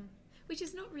it's which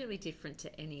is not really different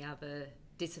to any other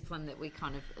discipline that we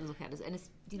kind of look at as, and it's,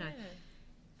 you know,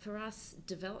 for us,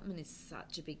 development is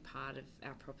such a big part of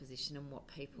our proposition and what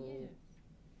people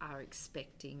are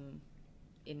expecting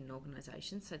in an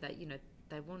organisation. So that, you know,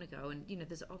 they want to go, and, you know,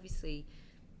 there's obviously,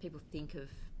 people think of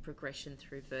progression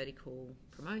through vertical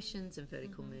promotions and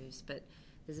vertical moves, but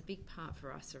there's a big part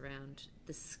for us around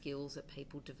the skills that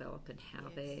people develop and how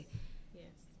they're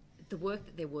the work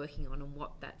that they're working on and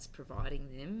what that's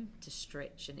providing them to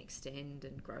stretch and extend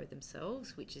and grow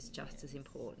themselves, which is just as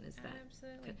important as that.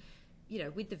 Absolutely. You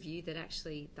know, with the view that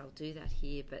actually they'll do that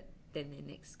here, but then their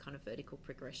next kind of vertical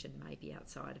progression may be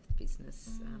outside of the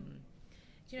business.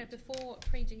 You know, before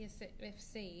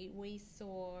pre-GFC, we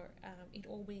saw it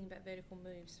all being about vertical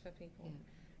moves for people.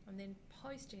 And then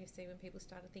post-GFC, when people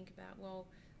started to think about, well,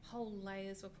 whole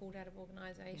layers were pulled out of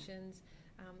organisations,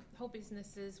 whole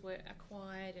businesses were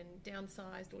acquired and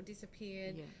downsized or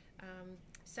disappeared,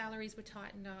 salaries were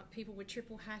tightened up, people were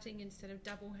triple hatting instead of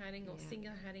double hatting or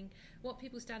single hatting. What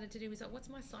people started to do was, like, what's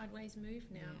my sideways move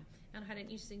now? And I had an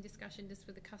interesting discussion just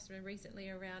with a customer recently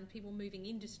around people moving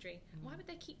industry. Why would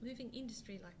they keep moving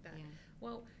industry like that?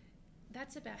 Well,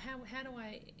 that's about how do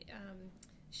I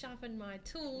sharpen my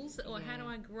tools, or how do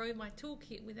I grow my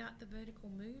toolkit without the vertical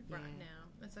move right now?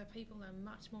 And so people are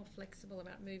much more flexible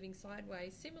about moving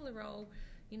sideways. Similar role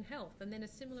in health, and then a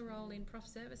similar role in prof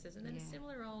services, and then a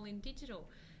similar role in digital,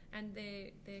 and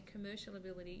their commercial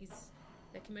abilities,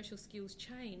 their commercial skills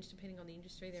change depending on the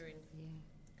industry they're in.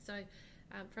 So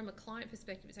from a client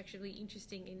perspective, it's actually really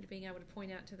interesting in being able to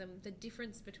point out to them the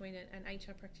difference between an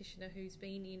HR practitioner who's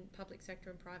been in public sector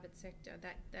and private sector.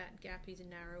 That gap is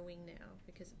narrowing now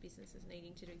because of businesses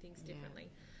needing to do things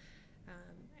differently.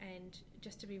 And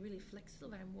just to be really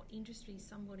flexible around what industry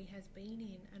somebody has been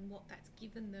in and what that's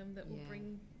given them that will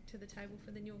bring to the table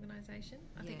for the new organisation.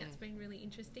 I think that's been really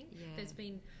interesting.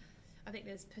 I think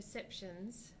there's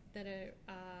perceptions that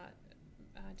are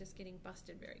just getting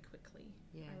busted very quickly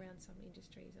around some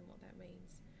industries and what that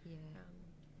means.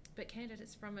 But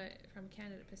candidates, from a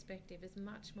candidate perspective, is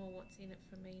much more what's in it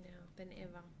for me now than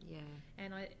ever.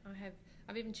 And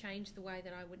I've even changed the way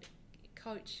that I would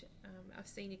coach a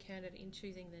senior candidate in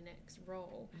choosing the next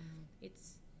role.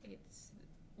 It's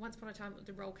once upon a time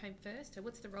the role came first. So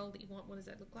what's the role that you want? What does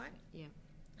that look like?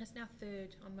 That's now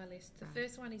third on my list. The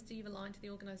first one is, do you align to the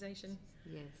organisation?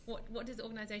 What does the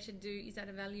organisation do? Is that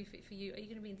a value fit for you? Are you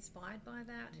going to be inspired by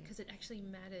that? Because it actually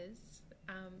matters.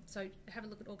 So have a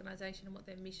look at organisation and what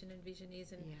their mission and vision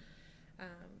is,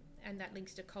 and that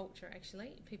links to culture.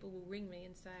 Actually, people will ring me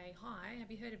and say, "Hi, have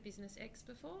you heard of Business X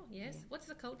before?" Yes. What's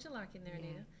the culture like in there,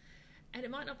 Anita? And it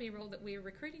might not be a role that we're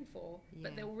recruiting for,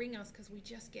 but they'll ring us because we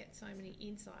just get so many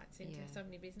insights into so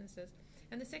many businesses.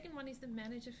 And the second one is the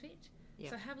manager fit.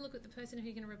 So have a look at the person who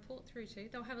you're going to report through to.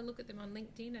 They'll have a look at them on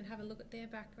LinkedIn and have a look at their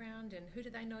background and who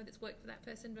do they know that's worked for that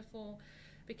person before.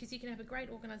 Because you can have a great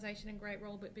organisation and great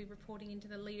role but be reporting into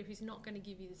the leader who's not going to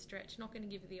give you the stretch, not going to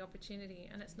give you the opportunity,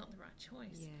 and it's not the right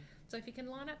choice. So if you can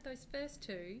line up those first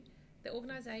two, the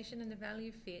organisation and the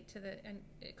value fit to and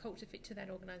culture fit to that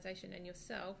organisation and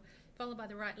yourself, followed by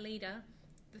the right leader,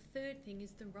 the third thing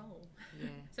is the role.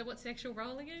 So what's the actual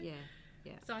role again?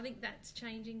 So I think that's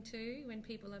changing too, when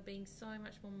people are being so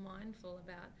much more mindful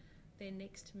about their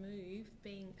next move,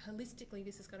 being holistically,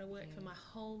 this has got to work for my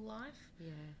whole life.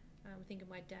 Think of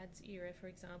my dad's era, for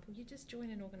example. You just join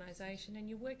an organisation and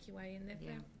you work your way in there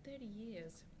for 30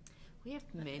 years. We have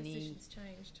many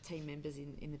team members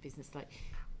in the business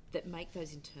that make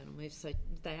those internal moves. So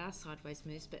they are sideways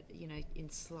moves, but in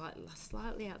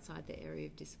slightly outside the area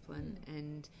of discipline.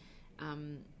 And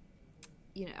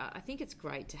I think it's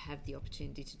great to have the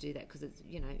opportunity to do that, because it's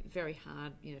very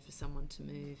hard for someone to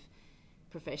move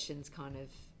professions kind of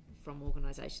from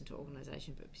organisation to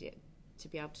organisation, but to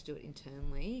be able to do it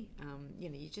internally,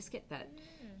 you just get that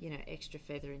extra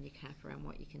feather in your cap around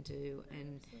what you can do.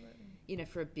 And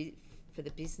for the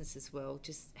business as well,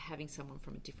 just having someone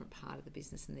from a different part of the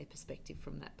business and their perspective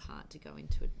from that part to go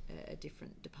into a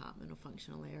different department or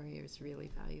functional area is really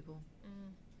valuable.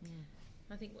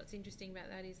 I think what's interesting about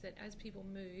that is that as people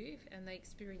move and they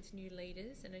experience new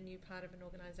leaders and a new part of an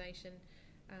organisation,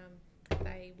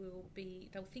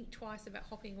 they'll think twice about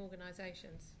hopping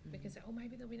organisations, because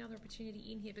maybe there'll be another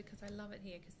opportunity in here because I love it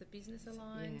here, because the business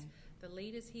aligns, the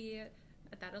leaders here,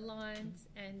 that aligns,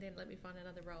 and then let me find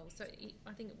another role. So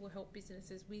I think it will help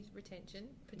businesses with retention,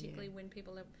 particularly when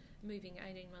people are moving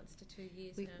 18 months to 2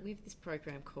 years now. We have this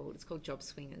program called Job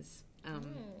Swingers,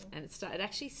 and it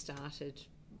actually started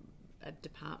a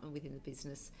department within the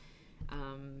business,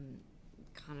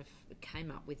 kind of came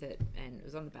up with it, and it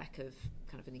was on the back of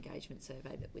kind of an engagement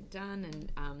survey that we'd done.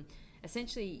 And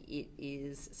essentially it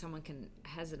is someone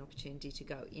has an opportunity to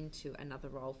go into another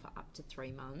role for up to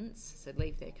 3 months, so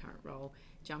leave their current role,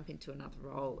 jump into another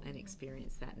role and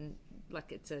experience that, and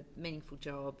it's a meaningful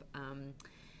job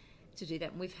to do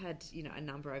that. And we've had a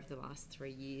number over the last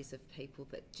 3 years of people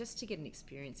that just to get an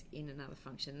experience in another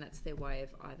function, that's their way of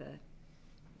either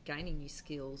gaining new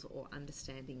skills or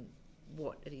understanding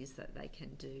what it is that they can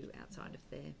do outside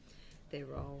of their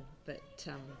role. But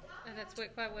and that's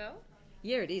worked quite well.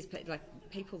 Yeah, it is.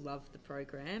 People love the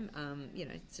program.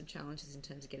 Some challenges in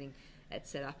terms of getting it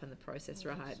set up and the process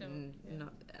right, and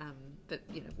not. But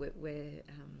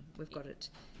we've got it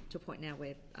to a point now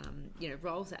where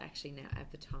roles are actually now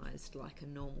advertised like a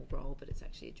normal role, but it's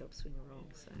actually a job swinger role.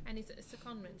 So. And is it a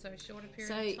secondment, so a shorter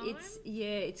period of time?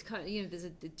 It's kind of there's a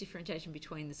differentiation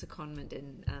between the secondment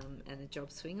and a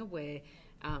job swinger, where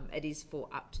it is for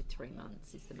up to 3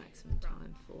 months is the maximum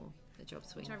time for the job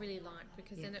swinger. Which I really like,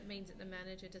 because then it means that the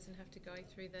manager doesn't have to go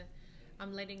through the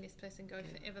I'm letting this person go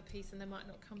forever piece, and they might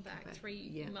not come back.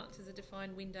 3 months is a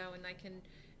defined window, and they can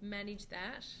manage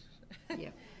that.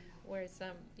 Whereas,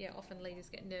 often leaders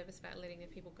get nervous about letting their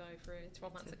people go for a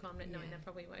 12-month secondment, knowing they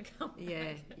probably won't come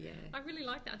back. I really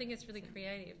like that. I think it's really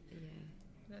creative.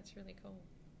 That's really cool.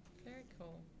 Very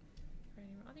cool.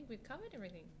 I think we've covered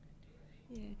everything.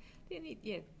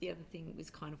 The other thing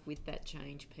was kind of with that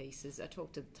change piece is I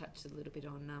touched a little bit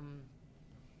on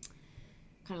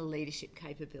kind of leadership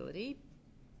capability,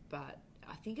 but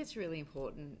I think it's really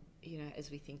important,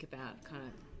 as we think about kind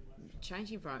of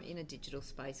changing environment in a digital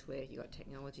space where you've got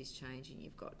technologies changing,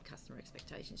 you've got customer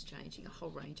expectations changing, a whole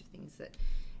range of things that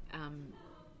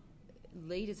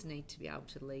leaders need to be able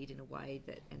to lead in a way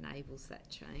that enables that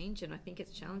change. And I think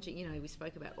it's challenging. You know, we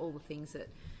spoke about all the things that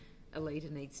a leader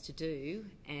needs to do,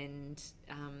 and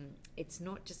it's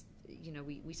not just, you know,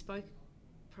 we spoke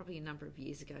probably a number of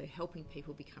years ago, helping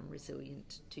people become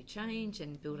resilient to change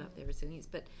and build up their resilience.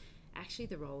 But actually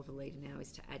the role of a leader now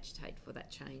is to agitate for that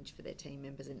change for their team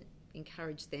members and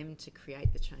encourage them to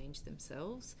create the change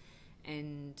themselves.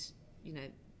 And, you know,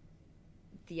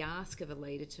 the ask of a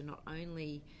leader to not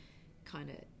only kind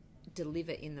of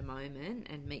deliver in the moment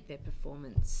and meet their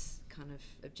performance kind of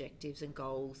objectives and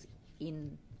goals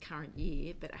in current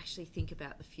year, but actually think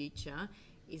about the future,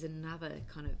 is another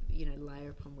kind of, you know, layer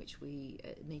upon which we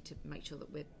need to make sure that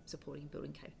we're supporting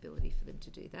building capability for them to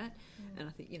do that. And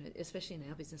I think, you know, especially in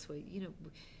our business where, you know,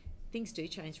 things do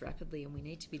change rapidly and we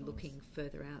need to be looking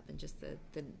further out than just the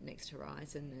next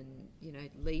horizon. And, you know,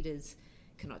 leaders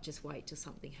cannot just wait till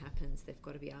something happens. They've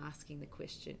got to be asking the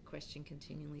question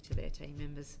continually to their team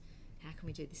members. How can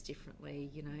we do this differently?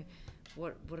 You know,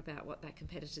 what about what that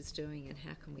competitor's doing, and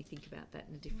how can we think about that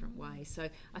in a different way? So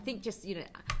I think just, you know,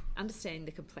 understanding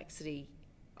the complexity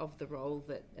of the role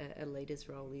that a leader's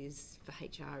role is for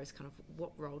HR is kind of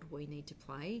what role do we need to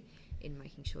play in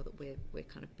making sure that we're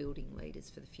kind of building leaders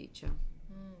for the future.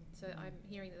 So I'm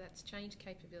hearing that that's change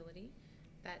capability,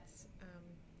 that's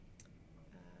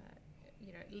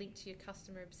you know, linked to your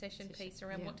customer obsession piece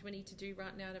around what do we need to do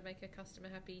right now to make a customer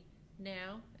happy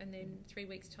now, and then 3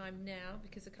 weeks time now,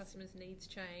 because the customer's needs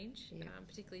change,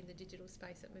 particularly in the digital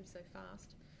space that moves so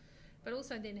fast. But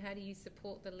also then, how do you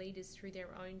support the leaders through their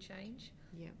own change?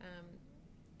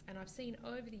 And I've seen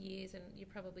over the years, and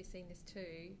you've probably seen this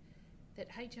too, that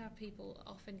HR people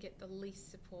often get the least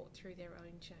support through their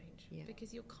own change,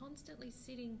 because you're constantly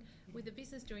sitting with the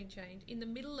business doing change in the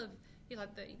middle of,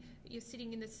 you're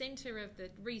sitting in the centre of the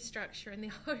restructure and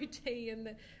the OT and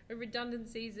the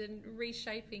redundancies and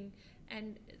reshaping,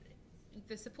 and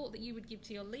the support that you would give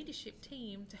to your leadership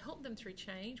team to help them through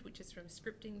change, which is from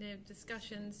scripting their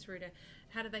discussions through to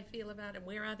how do they feel about it and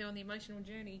where are they on the emotional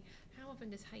journey. How often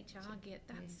does HR get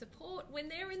that support when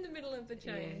they're in the middle of the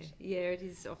change? Yeah, it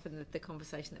is often the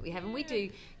conversation that we have. And we do,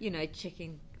 you know,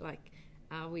 checking, like,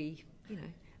 are we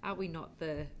not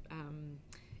the...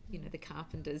 you know, the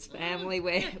carpenter's family,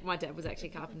 where my dad was actually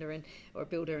a carpenter or a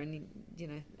builder, and, you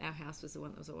know, our house was the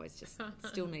one that was always just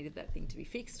still needed that thing to be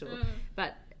fixed.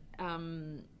 But I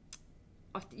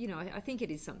think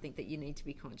it is something that you need to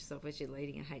be conscious of as you're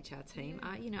leading a HR team.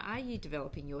 Are you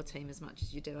developing your team as much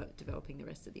as you're developing the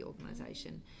rest of the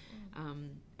organisation?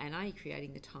 And are you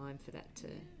creating the time for that to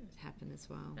happen as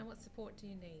well? And what support do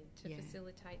you need to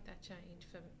facilitate that change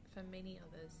for many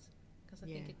others? Because I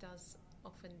think it does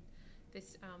often...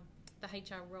 the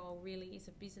HR role really is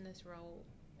a business role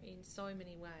in so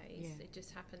many ways. It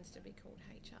just happens to be called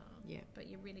HR. But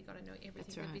you really got to know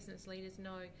everything the business leaders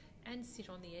know and sit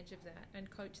on the edge of that and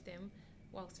coach them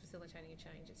whilst facilitating a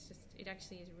change. It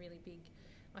actually is really big.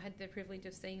 I had the privilege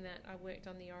of seeing that. I worked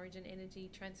on the Origin Energy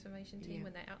transformation team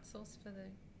when they outsourced for the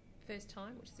first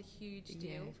time, which is a huge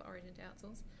deal for Origin to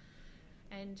outsource.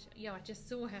 And I just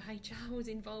saw how HR was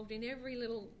involved in every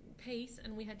little piece,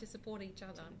 and we had to support each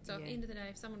other. So at the end of the day,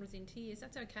 if someone was in tears,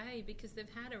 that's okay, because they've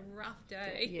had a rough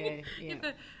day.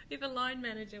 If a line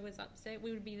manager was upset,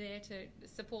 we would be there to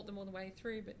support them all the way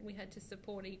through, but we had to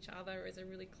support each other as a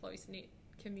really close-knit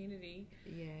community.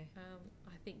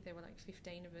 I think there were like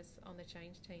 15 of us on the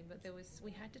change team, but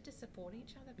we had to support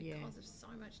each other because of so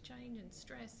much change and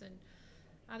stress, and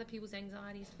other people's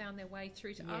anxieties found their way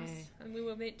through to us, and we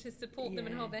were meant to support them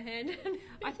and hold their hand.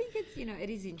 I think it's, it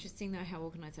is interesting though how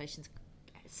organisations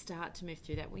start to move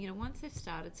through that. Well, once they've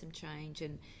started some change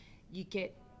and you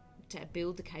get to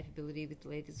build the capability with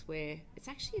leaders where it's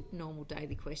actually a normal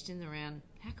daily question around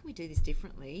how can we do this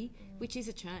differently, which is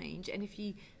a change. And if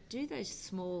you do those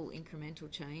small incremental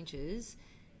changes,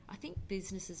 I think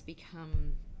businesses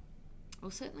become... Well,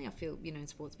 certainly I feel, in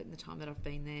Sportsbet in the time that I've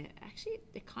been there, actually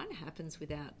it kind of happens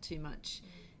without too much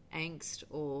angst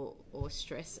or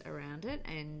stress around it.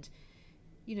 And,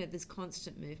 there's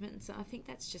constant movement. And so I think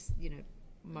that's just,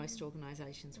 most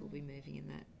organisations will be moving in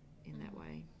that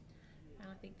way. And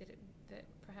I think that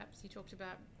perhaps you talked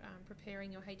about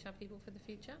preparing your HR people for the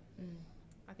future.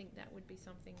 I think that would be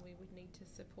something we would need to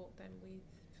support them with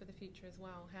for the future as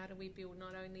well. How do we build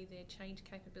not only their change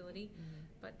capability,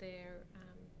 but their...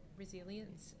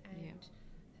 resilience, and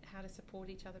how to support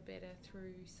each other better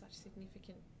through such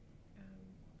significant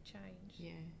change.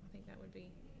 I think that would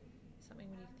be something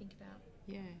we need to think about.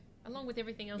 along with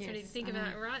everything else we need to think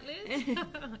about, right, Liz?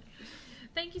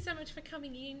 Thank you so much for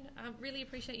coming in. I really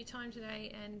appreciate your time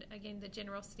today, and again, the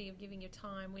generosity of giving your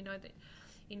time. We know that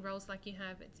in roles like you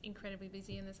have, it's incredibly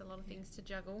busy and there's a lot of things to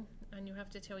juggle, and you have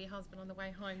to tell your husband on the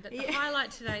way home that the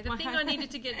highlight today, the thing I needed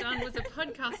to get done was a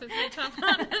podcast with retail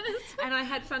partners. And I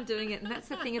had fun doing it, and that's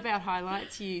the thing about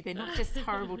highlights. They're not just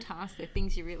horrible tasks, they're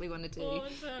things you really want to do.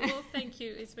 Awesome. Well, thank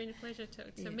you. It's been a pleasure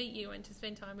to meet you and to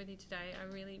spend time with you today.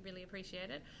 I really, really appreciate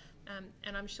it.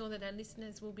 And I'm sure that our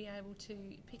listeners will be able to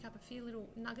pick up a few little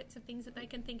nuggets of things that they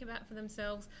can think about for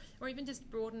themselves, or even just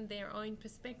broaden their own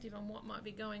perspective on what might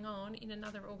be going on in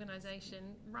another organisation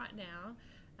right now,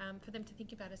 for them to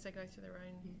think about as they go through their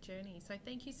own journey. So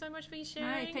thank you so much for your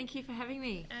sharing. No, thank you for having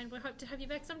me. And we hope to have you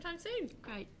back sometime soon.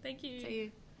 Great. Thank you. See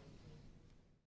you.